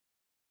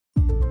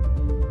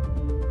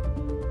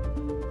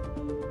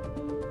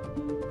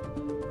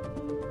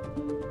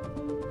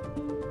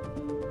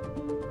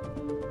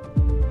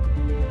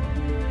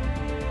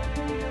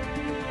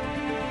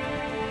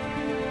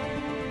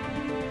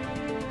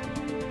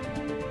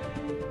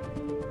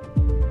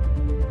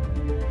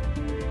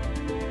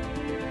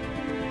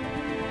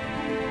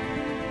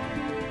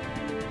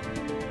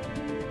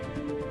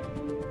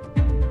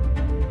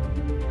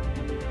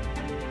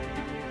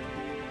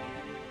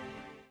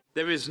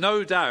There is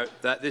no doubt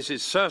that this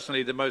is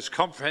certainly the most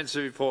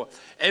comprehensive report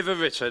ever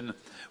written,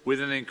 with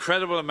an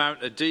incredible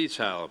amount of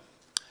detail.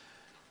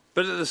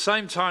 But at the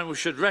same time, we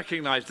should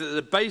recognise that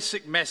the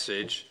basic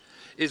message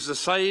is the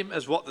same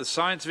as what the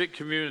scientific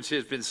community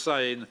has been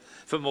saying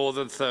for more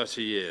than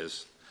 30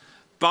 years.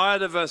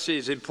 Biodiversity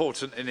is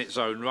important in its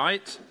own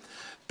right.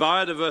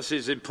 Biodiversity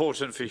is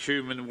important for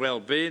human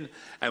well-being,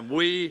 and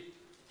we,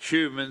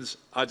 humans,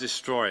 are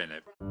destroying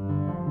it.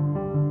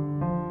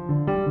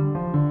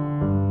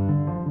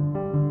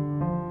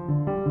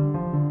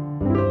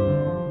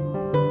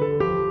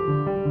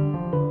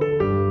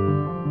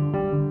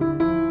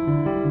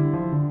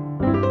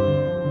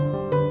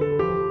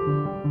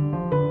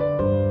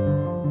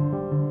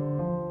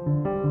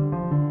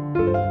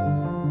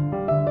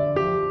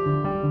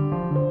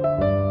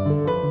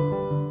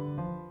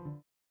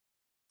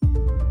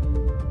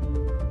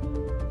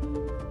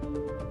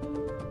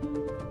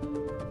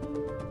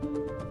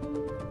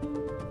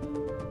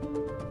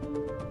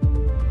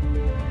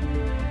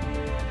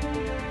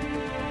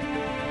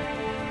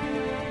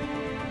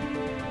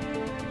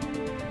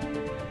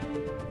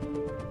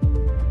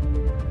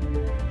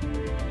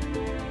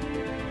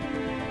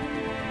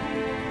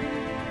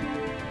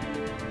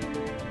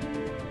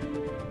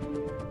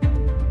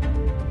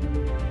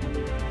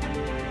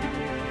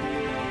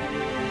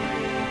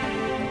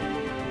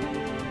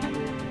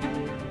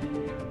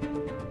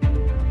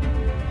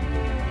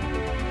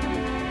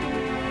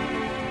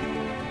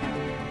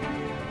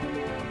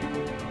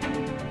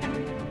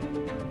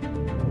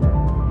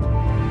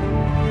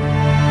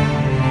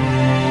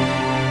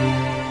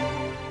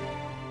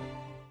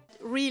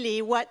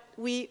 Really, what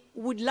we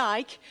would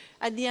like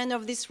at the end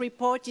of this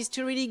report is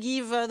to really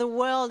give the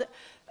world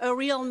a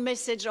real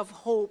message of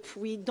hope.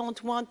 We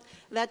don't want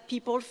that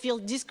people feel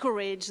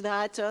discouraged,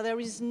 that there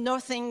is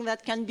nothing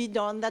that can be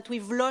done, that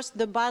we've lost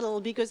the battle,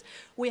 because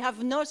we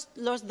have not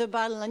lost the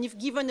battle. And if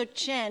given a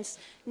chance,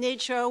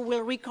 nature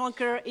will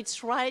reconquer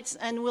its rights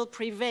and will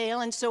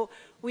prevail. And so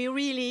we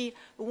really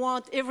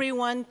want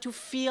everyone to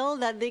feel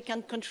that they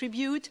can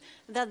contribute,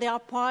 that they are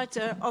part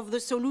of the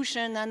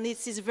solution. And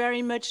this is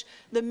very much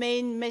the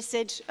main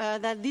message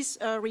that this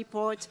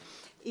report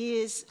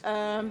is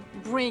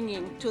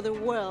bringing to the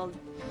world.